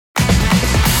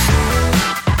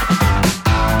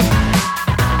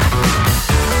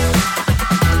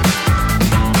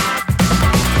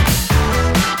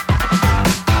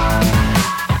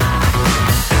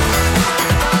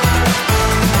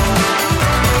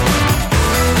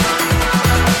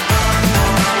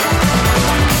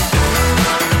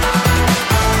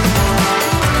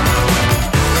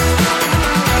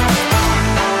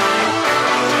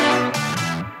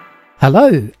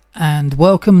Hello, and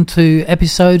welcome to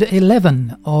episode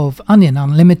 11 of Onion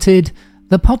Unlimited,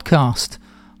 the podcast.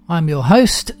 I'm your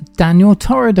host, Daniel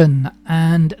Torridon,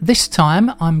 and this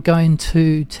time I'm going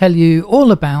to tell you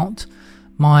all about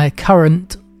my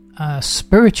current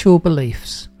spiritual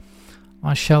beliefs.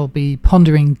 I shall be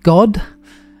pondering God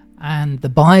and the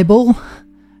Bible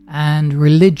and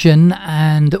religion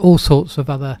and all sorts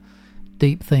of other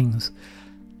deep things.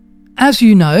 As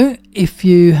you know, if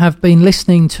you have been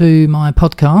listening to my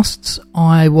podcasts,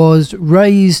 I was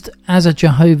raised as a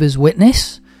Jehovah's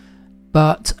Witness,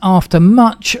 but after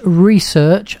much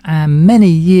research and many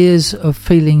years of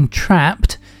feeling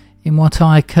trapped in what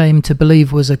I came to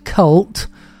believe was a cult,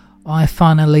 I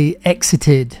finally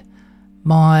exited.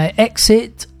 My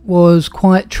exit was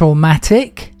quite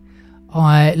traumatic.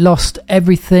 I lost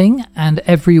everything and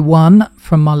everyone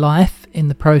from my life in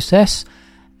the process,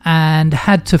 and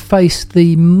had to face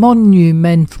the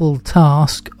monumental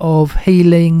task of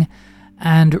healing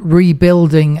and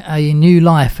rebuilding a new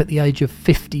life at the age of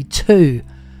 52.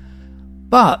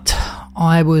 But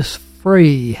I was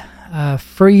free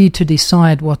to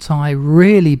decide what I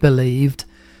really believed,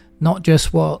 not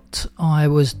just what I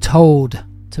was told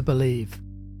to believe.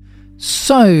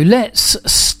 So let's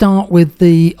start with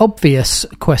the obvious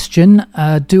question.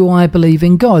 Do I believe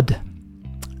in God?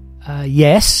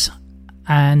 Yes.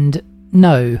 And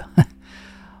no,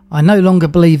 I no longer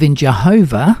believe in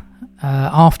Jehovah.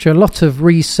 After a lot of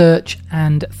research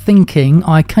and thinking,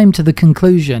 I came to the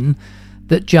conclusion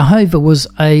that Jehovah was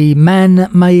a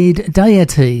man-made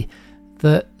deity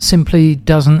that simply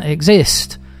doesn't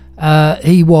exist.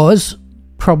 He was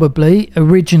probably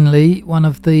originally one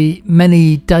of the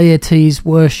many deities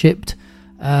worshipped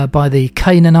by the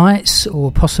Canaanites or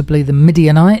possibly the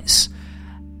Midianites,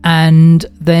 and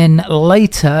then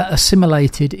later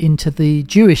assimilated into the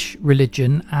Jewish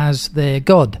religion as their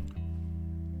god.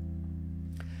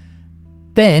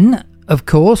 Then, of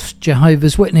course,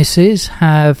 Jehovah's Witnesses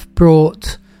have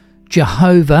brought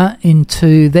Jehovah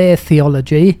into their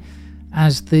theology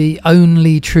as the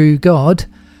only true God.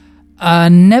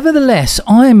 Nevertheless,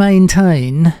 I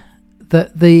maintain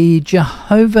that the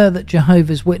Jehovah that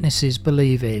Jehovah's Witnesses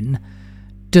believe in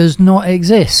does not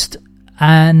exist,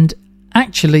 and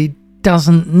actually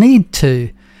doesn't need to.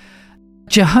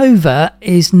 Jehovah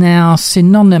is now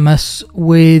synonymous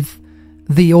with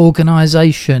the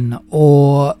organisation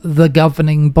or the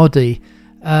governing body.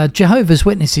 Jehovah's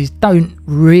Witnesses don't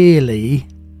really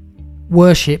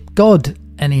worship God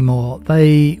anymore.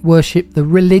 They worship the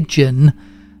religion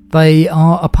they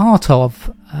are a part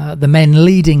of, the men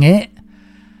leading it,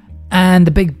 and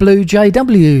the big blue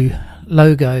JW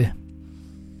logo.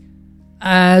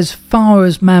 As far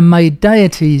as man-made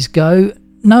deities go,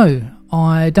 no,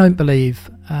 I don't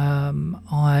believe.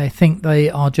 I think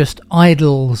they are just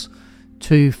idols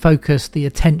to focus the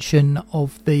attention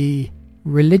of the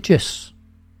religious.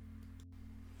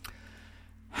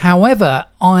 However,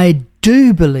 I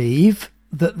do believe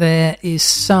that there is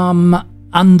some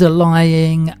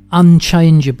underlying,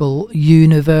 unchangeable,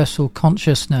 universal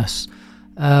consciousness,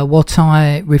 what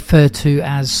I refer to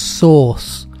as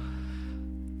source,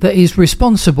 that is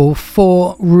responsible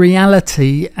for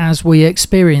reality as we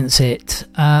experience it.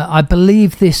 I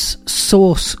believe this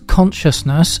source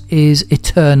consciousness is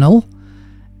eternal,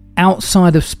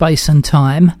 outside of space and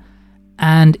time,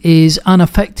 and is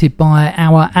unaffected by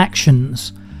our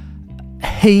actions.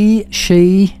 He,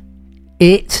 she,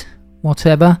 it,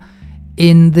 whatever,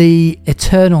 in the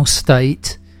eternal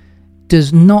state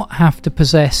does not have to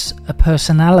possess a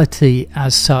personality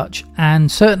as such, and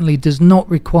certainly does not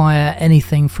require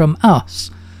anything from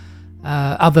us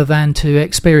other than to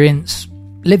experience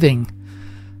living.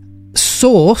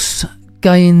 Source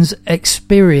gains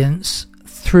experience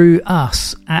through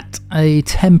us at a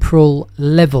temporal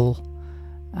level.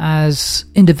 As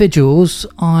individuals,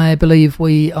 I believe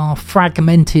we are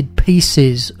fragmented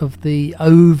pieces of the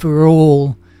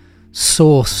overall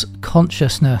source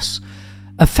consciousness.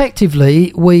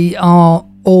 Effectively, we are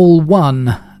all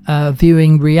one,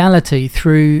 viewing reality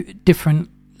through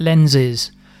different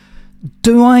lenses.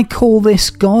 Do I call this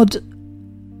God?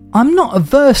 I'm not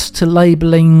averse to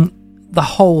labelling the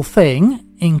whole thing,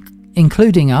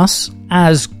 including us,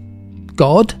 as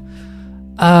God,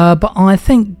 but I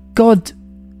think God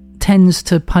tends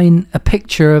to paint a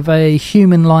picture of a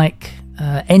human-like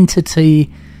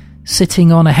entity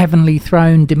sitting on a heavenly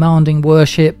throne demanding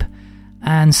worship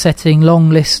and setting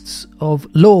long lists of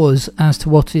laws as to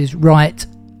what is right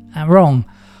and wrong.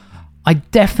 I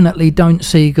definitely don't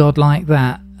see God like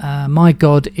that. My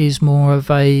God is more of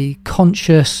a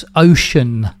conscious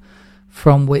ocean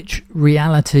from which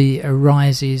reality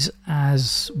arises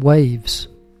as waves.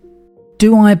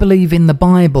 Do I believe in the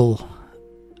Bible?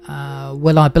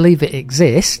 Well, I believe it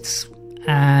exists,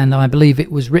 and I believe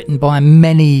it was written by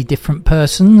many different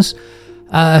persons,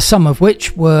 some of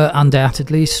which were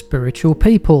undoubtedly spiritual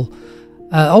people.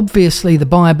 Obviously, the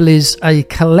Bible is a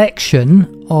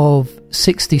collection of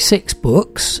 66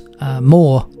 books,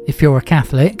 more if you're a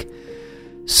Catholic.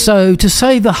 So to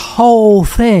say the whole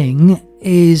thing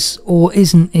is or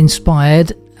isn't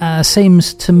inspired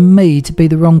seems to me to be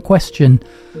the wrong question.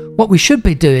 What we should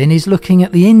be doing is looking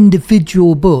at the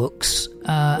individual books,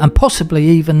 and possibly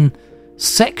even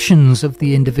sections of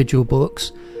the individual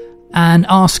books, and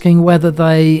asking whether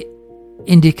they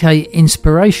indicate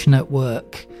inspiration at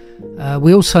work.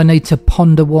 We also need to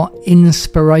ponder what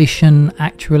inspiration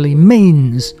actually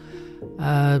means.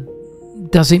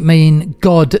 Does it mean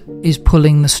God is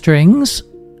pulling the strings,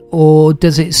 or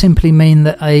does it simply mean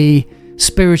that a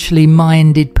spiritually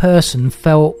minded person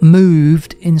felt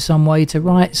moved in some way to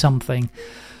write something?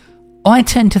 I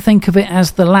tend to think of it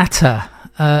as the latter.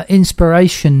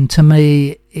 Inspiration to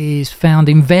me is found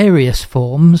in various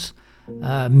forms: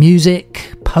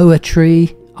 music,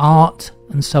 poetry, art,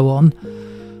 and so on.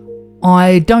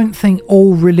 I don't think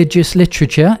all religious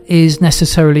literature is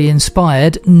necessarily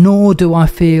inspired, nor do I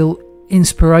feel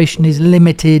inspiration is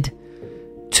limited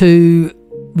to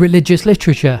religious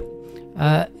literature.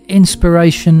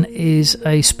 Inspiration is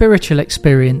a spiritual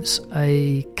experience,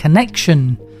 a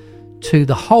connection to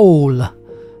the whole,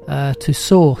 to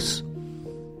source.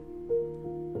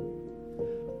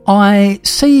 I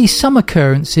see some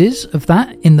occurrences of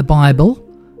that in the Bible,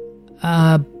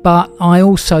 but I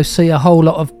also see a whole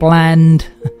lot of bland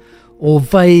or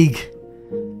vague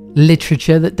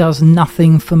literature that does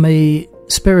nothing for me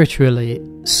spiritually.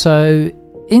 So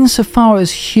insofar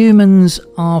as humans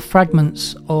are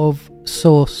fragments of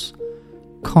source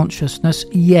consciousness,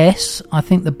 yes, I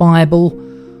think the Bible,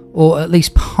 or at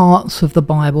least parts of the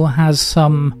Bible, has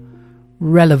some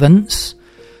relevance.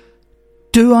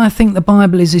 Do I think the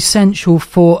Bible is essential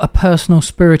for a personal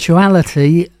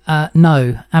spirituality?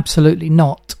 No, absolutely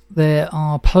not. There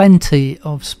are plenty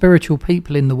of spiritual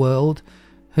people in the world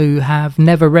who have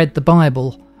never read the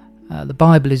Bible. The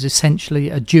Bible is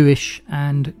essentially a Jewish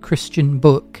and Christian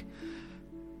book.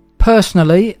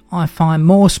 Personally, I find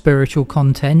more spiritual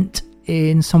content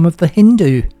in some of the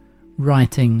Hindu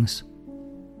writings.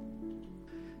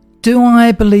 Do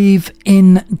I believe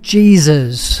in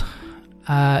Jesus?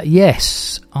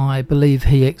 Yes, I believe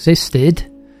he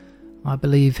existed. I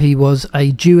believe he was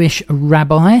a Jewish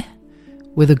rabbi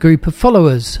with a group of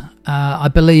followers. I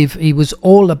believe he was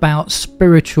all about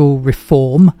spiritual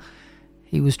reform.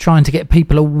 He was trying to get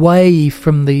people away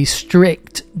from the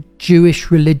strict Jewish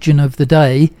religion of the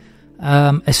day,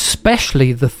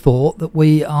 especially the thought that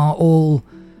we are all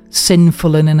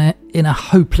sinful and in a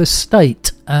hopeless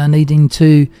state, needing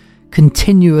to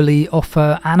continually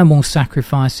offer animal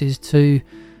sacrifices to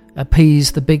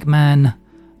appease the big man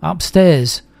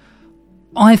upstairs.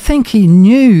 I think he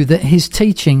knew that his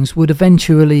teachings would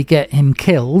eventually get him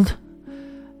killed,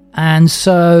 and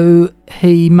so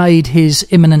he made his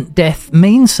imminent death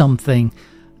mean something.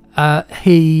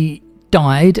 He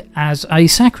died as a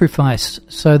sacrifice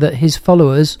so that his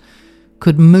followers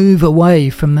could move away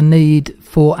from the need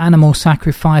for animal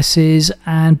sacrifices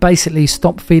and basically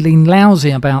stop feeling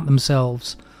lousy about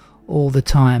themselves all the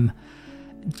time.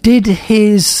 Did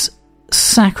his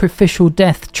sacrificial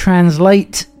death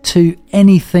translate to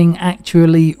anything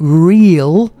actually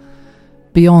real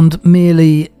beyond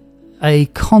merely a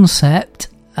concept?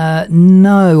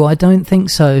 No, I don't think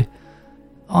so.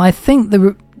 I think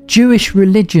the Jewish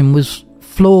religion was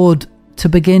flawed to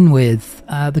begin with.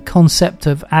 The concept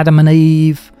of Adam and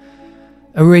Eve,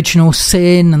 original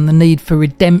sin, and the need for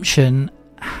redemption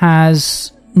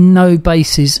has no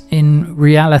basis in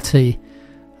reality.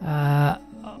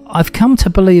 I've come to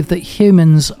believe that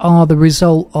humans are the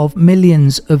result of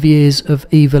millions of years of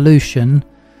evolution,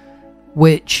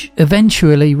 which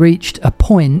eventually reached a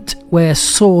point where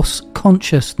source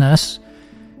consciousness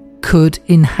could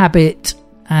inhabit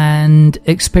and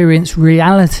experience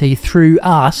reality through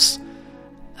us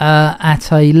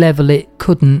at a level it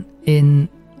couldn't in,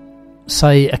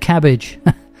 say, a cabbage.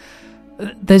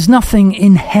 There's nothing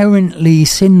inherently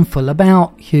sinful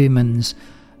about humans.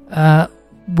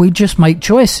 We just make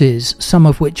choices, some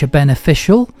of which are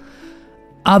beneficial,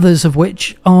 others of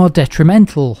which are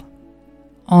detrimental.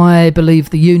 I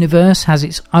believe the universe has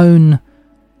its own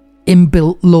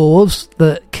inbuilt laws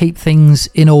that keep things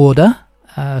in order,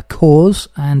 cause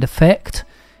and effect.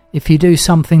 If you do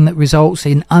something that results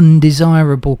in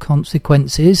undesirable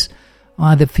consequences,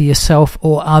 either for yourself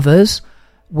or others,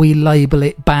 we label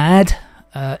it bad,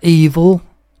 evil,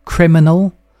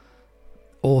 criminal.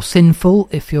 or sinful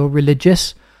if you're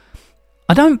religious.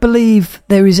 I don't believe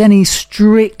there is any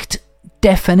strict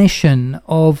definition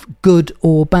of good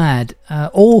or bad.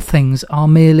 All things are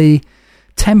merely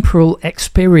temporal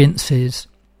experiences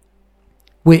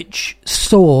which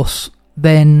source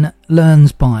then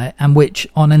learns by, and which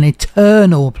on an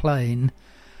eternal plane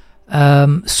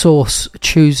source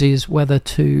chooses whether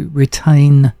to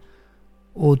retain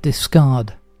or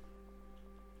discard.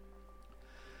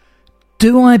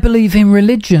 Do I believe in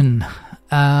religion?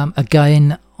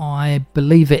 Again, I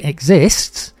believe it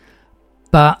exists,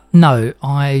 but no,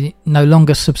 I no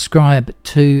longer subscribe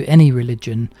to any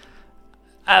religion.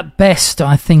 At best,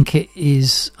 I think it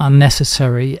is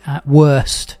unnecessary. At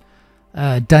worst,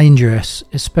 dangerous,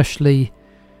 especially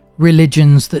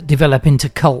religions that develop into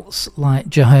cults like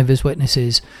Jehovah's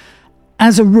Witnesses.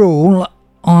 As a rule,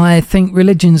 I think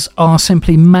religions are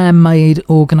simply man-made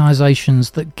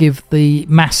organisations that give the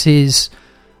masses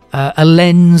a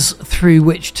lens through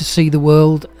which to see the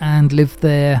world and live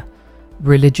their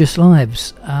religious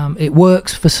lives. It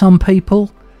works for some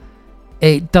people.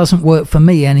 It doesn't work for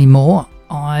me anymore.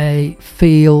 I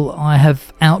feel I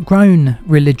have outgrown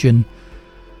religion.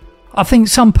 I think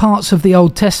some parts of the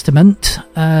Old Testament,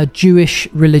 Jewish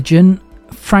religion,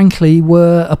 frankly,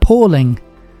 were appalling.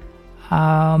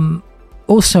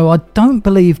 Also, I don't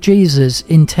believe Jesus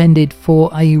intended for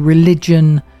a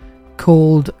religion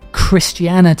called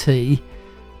Christianity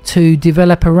to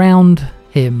develop around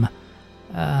him.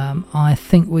 I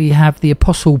think we have the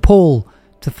Apostle Paul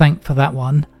to thank for that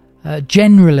one.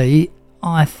 Generally,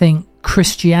 I think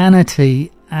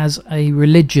Christianity as a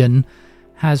religion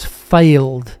has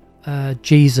failed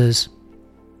Jesus.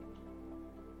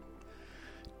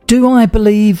 Do I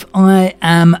believe I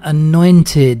am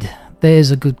anointed?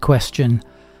 There's a good question.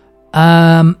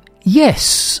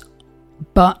 Yes,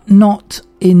 but not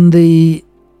in the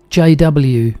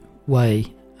JW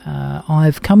way.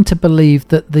 I've come to believe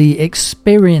that the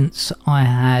experience I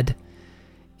had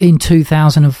in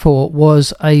 2004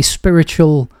 was a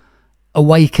spiritual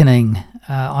awakening.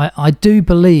 I do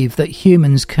believe that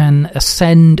humans can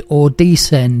ascend or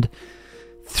descend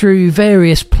through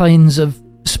various planes of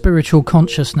spiritual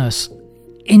consciousness.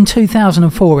 In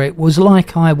 2004, it was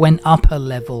like I went up a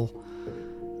level.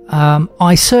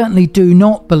 I certainly do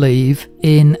not believe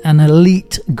in an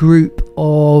elite group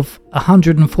of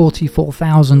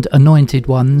 144,000 anointed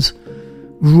ones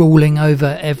ruling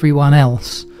over everyone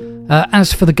else.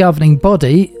 As for the governing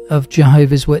body of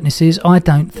Jehovah's Witnesses, I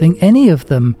don't think any of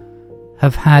them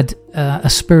have had a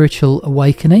spiritual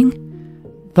awakening.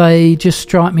 They just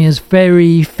strike me as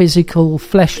very physical,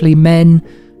 fleshly men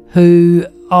who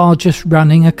are just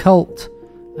running a cult,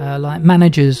 like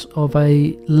managers of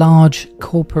a large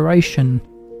corporation.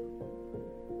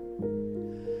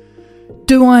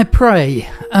 Do I pray?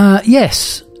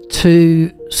 Yes,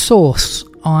 to Source.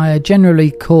 I generally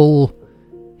call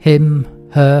him,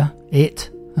 her, it,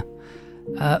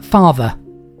 Father,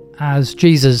 as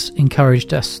Jesus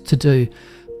encouraged us to do.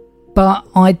 But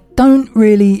I don't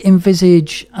really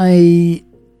envisage a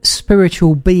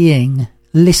spiritual being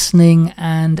listening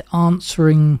and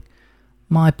answering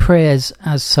my prayers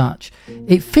as such.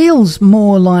 It feels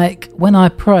more like when I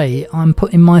pray, I'm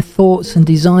putting my thoughts and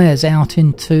desires out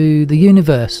into the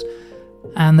universe,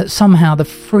 and that somehow the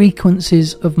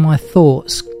frequencies of my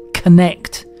thoughts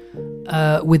connect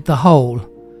with the whole.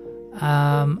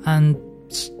 And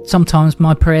sometimes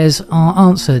my prayers are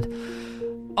answered.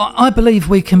 I believe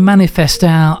we can manifest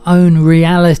our own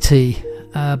reality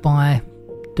by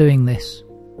doing this.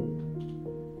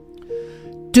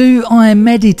 Do I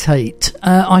meditate?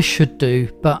 I should do,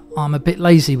 but I'm a bit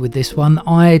lazy with this one.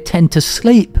 I tend to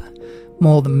sleep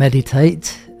more than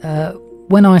meditate.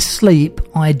 When I sleep,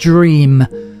 I dream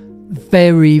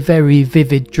very, very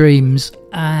vivid dreams,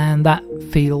 and that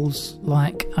feels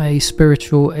like a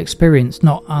spiritual experience,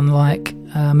 not unlike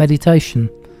meditation.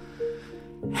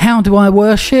 How do I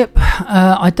worship?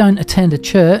 I don't attend a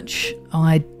church.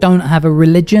 I don't have a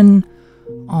religion.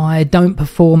 I don't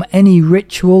perform any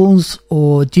rituals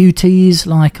or duties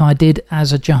like I did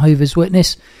as a Jehovah's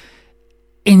Witness.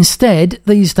 Instead,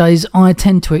 these days I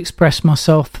tend to express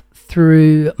myself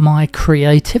through my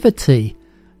creativity.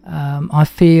 I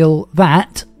feel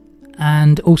that,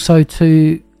 and also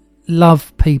to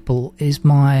love people is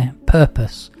my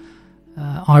purpose.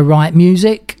 I write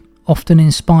music, often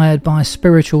inspired by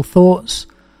spiritual thoughts,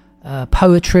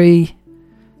 poetry,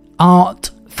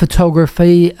 art,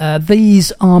 photography.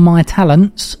 These are my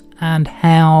talents, and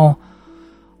how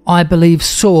I believe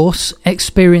Source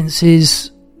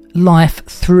experiences life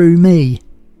through me.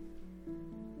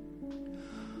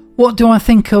 What do I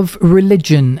think of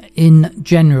religion in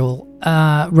general?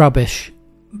 Rubbish.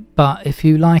 but if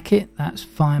you like it, that's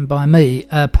fine by me.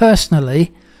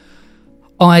 Personally,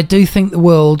 I do think the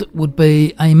world would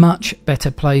be a much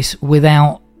better place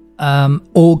without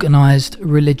organised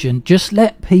religion. Just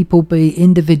let people be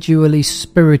individually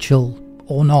spiritual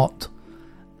or not,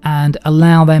 and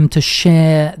allow them to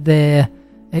share their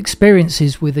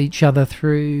experiences with each other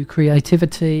through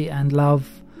creativity and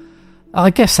love.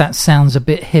 I guess that sounds a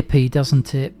bit hippie,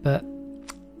 doesn't it? But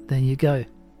there you go.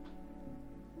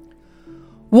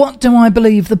 What do I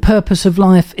believe the purpose of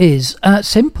life is?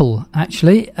 Simple,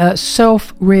 actually.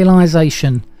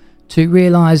 Self-realisation. To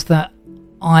realise that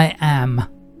I am.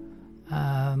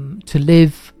 To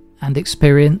live and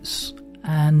experience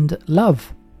and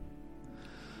love.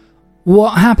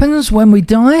 What happens when we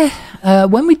die?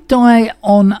 When we die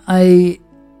on a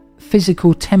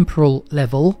physical temporal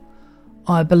level,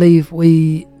 I believe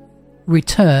we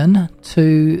return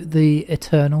to the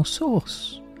eternal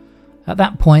source. At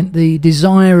that point, the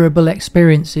desirable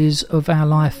experiences of our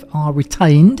life are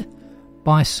retained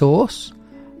by source,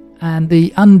 and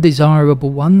the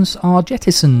undesirable ones are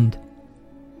jettisoned.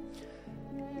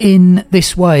 In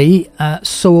this way,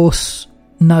 source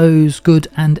knows good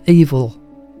and evil,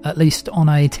 at least on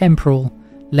a temporal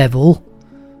level,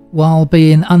 while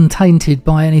being untainted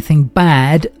by anything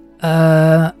bad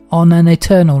on an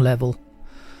eternal level.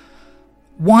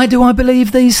 Why do I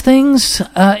believe these things?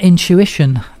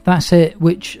 Intuition, that's it,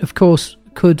 which of course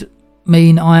could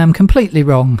mean I am completely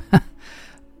wrong,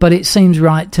 but it seems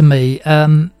right to me.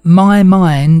 My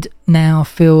mind now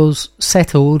feels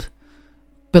settled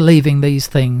believing these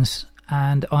things,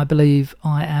 and I believe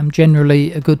I am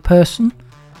generally a good person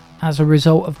as a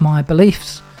result of my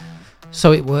beliefs,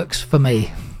 so it works for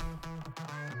me.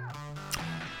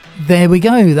 There we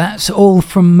go, that's all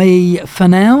from me for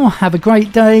now. Have a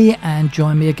great day and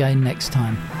join me again next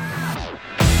time.